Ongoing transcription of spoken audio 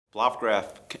Blockgraph,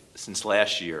 since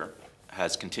last year,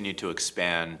 has continued to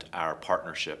expand our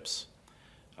partnerships.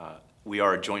 We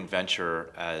are a joint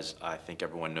venture, as I think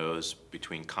everyone knows,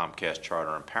 between Comcast,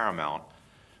 Charter, and Paramount,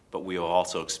 but we have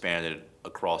also expanded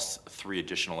across 3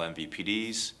 additional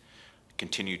MVPDs,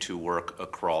 continue to work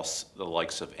across the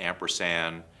likes of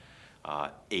Ampersand,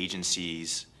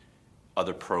 agencies,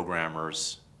 other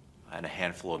programmers, and a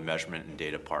handful of measurement and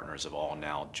data partners have all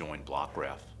now joined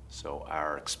Blockgraph. So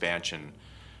our expansion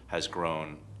has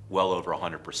grown well over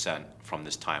 100% from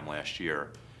this time last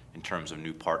year in terms of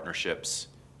new partnerships,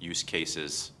 use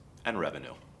cases, and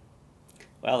revenue.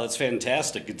 Wow, that's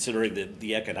fantastic considering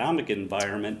the economic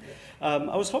environment.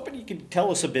 I was hoping you could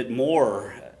tell us a bit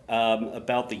more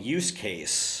about the use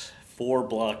case for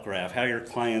Blockgraph, how your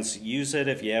clients use it,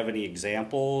 if you have any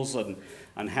examples, and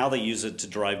on how they use it to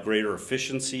drive greater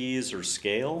efficiencies or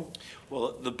scale.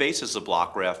 Well, the basis of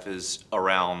Blockgraph is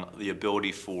around the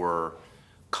ability for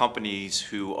companies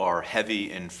who are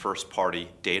heavy in first-party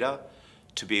data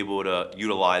to be able to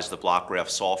utilize the Blockgraph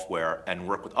software and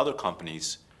work with other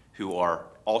companies who are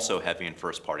also heavy in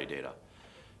first-party data.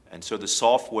 And so the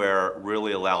software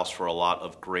really allows for a lot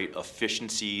of great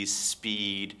efficiencies,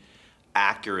 speed,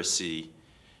 accuracy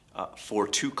for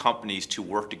 2 companies to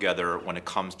work together when it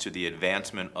comes to the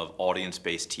advancement of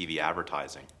audience-based TV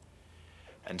advertising.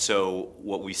 And so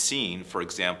what we've seen, for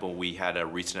example, we had a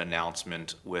recent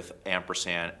announcement with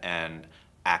Ampersand and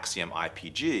Acxiom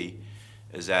IPG,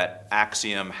 is that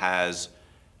Acxiom has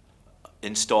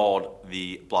installed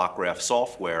the Blockgraph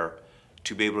software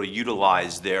to be able to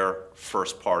utilize their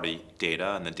first-party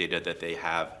data and the data that they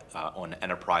have on an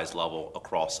enterprise level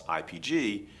across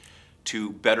IPG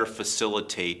to better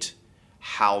facilitate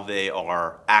how they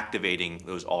are activating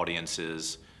those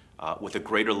audiences with a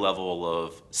greater level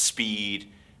of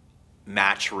speed,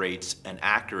 match rates, and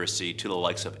accuracy to the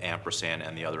likes of Ampersand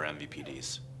and the other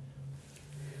MVPDs.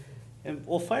 And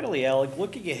well, finally, Aleck,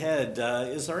 looking ahead,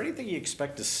 is there anything you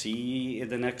expect to see in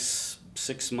the next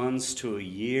 6 months to a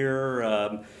year?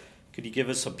 Could you give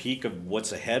us a peek of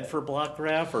what's ahead for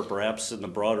Blockgraph, or perhaps in the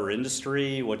broader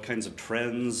industry? What kinds of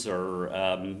trends or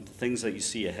things that you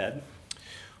see ahead?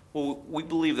 Well, we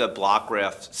believe that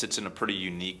Blockgraph sits in a pretty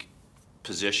unique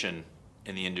position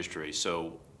in the industry.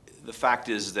 So the fact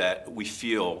is that we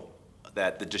feel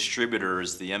that the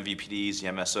distributors, the MVPDs, the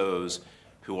MSOs,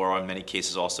 who are in many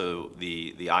cases also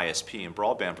the ISP and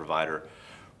broadband provider,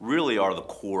 really are the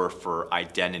core for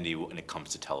identity when it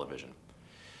comes to television.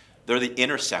 They're the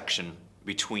intersection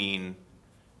between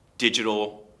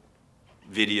digital,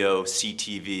 video,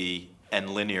 CTV,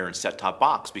 and linear and set-top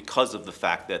box because of the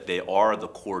fact that they are the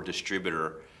core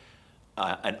distributor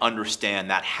and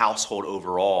understand that household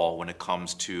overall when it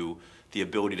comes to the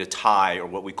ability to tie, or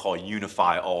what we call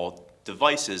unify, all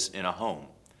devices in a home.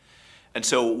 And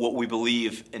so what we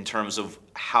believe in terms of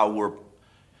how we're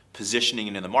positioning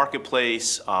it in the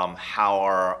marketplace, how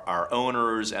our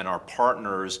owners and our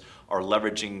partners are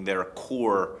leveraging their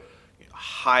core,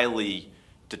 highly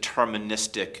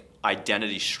deterministic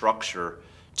identity structure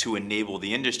to enable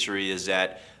the industry, is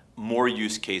that more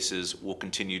use cases will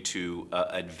continue to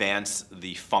advance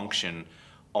the function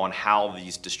on how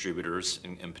these distributors,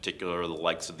 in particular the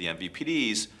likes of the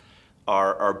MVPDs,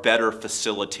 are better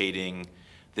facilitating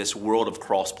this world of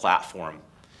cross-platform,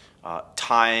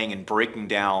 tying and breaking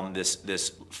down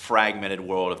this fragmented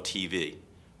world of TV.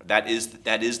 That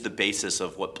is the basis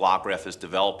of what Blockgraph is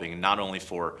developing, not only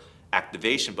for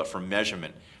activation but for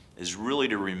measurement, is really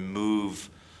to remove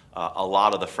a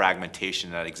lot of the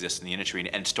fragmentation that exists in the industry,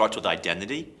 and starts with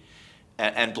identity.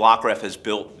 And Blockgraph has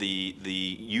built the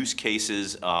use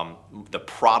cases, the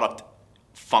product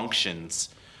functions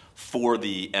for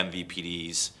the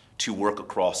MVPDs to work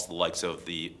across the likes of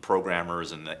the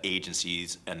programmers and the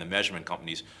agencies and the measurement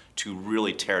companies to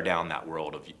really tear down that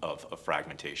world of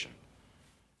fragmentation.